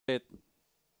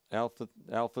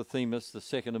Alpha Themis, the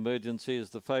second emergency, is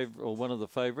the favourite, or one of the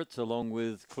favourites, along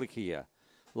with Click Here.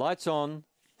 Lights on,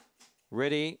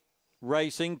 ready,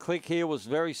 racing. Click Here was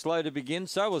very slow to begin.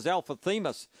 So was Alpha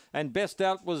Themis, and best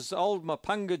out was Old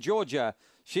Mapunga Georgia.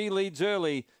 She leads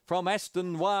early from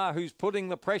Aston Noir, who's putting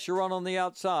the pressure on the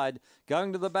outside.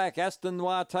 Going to the back, Aston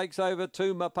Noir takes over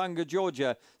to Mapunga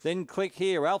Georgia. Then Click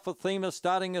Here. Alpha Themis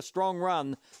starting a strong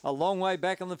run. A long way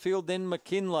back in the field, then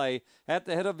McKinley. At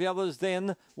the head of the others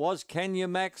then was Kenya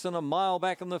Max, and a mile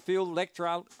back in the field,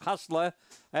 Lectra Hustler.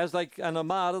 And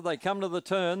Armada, they come to the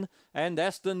turn, and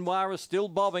Aston Noir is still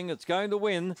bobbing. It's going to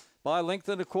win by a length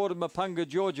and a quarter, Mapunga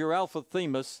Georgia, Alpha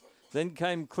Themis. Then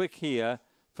came Click Here.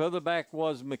 Further back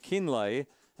was McKinley.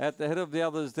 At the head of the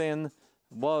others then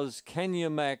was Kenya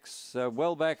Max.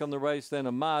 Well back on the race then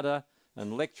Armada,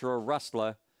 and Lecturer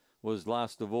Rustler was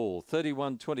last of all.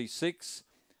 31.26.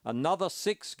 Another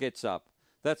 6 gets up.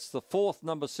 That's the fourth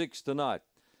number 6 tonight.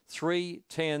 3,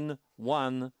 10,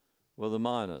 1 were the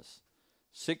minors.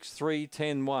 6, 3,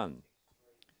 10, 1.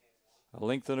 A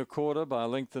length and a quarter by a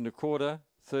length and a quarter.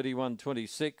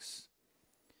 31.26.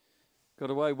 Got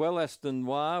away well. Aston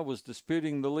Noir was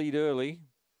disputing the lead early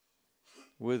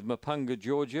with Mapunga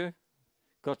Georgia.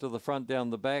 Got to the front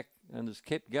down the back and has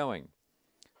kept going.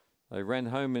 They ran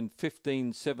home in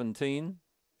 15.17.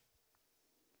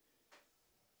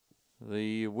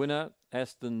 The winner,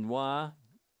 Aston Noir,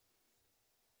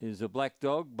 is a black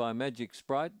dog by Magic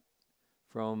Sprite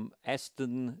from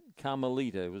Aston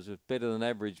Carmelita. It was a better than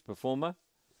average performer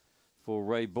for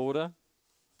Ray Border.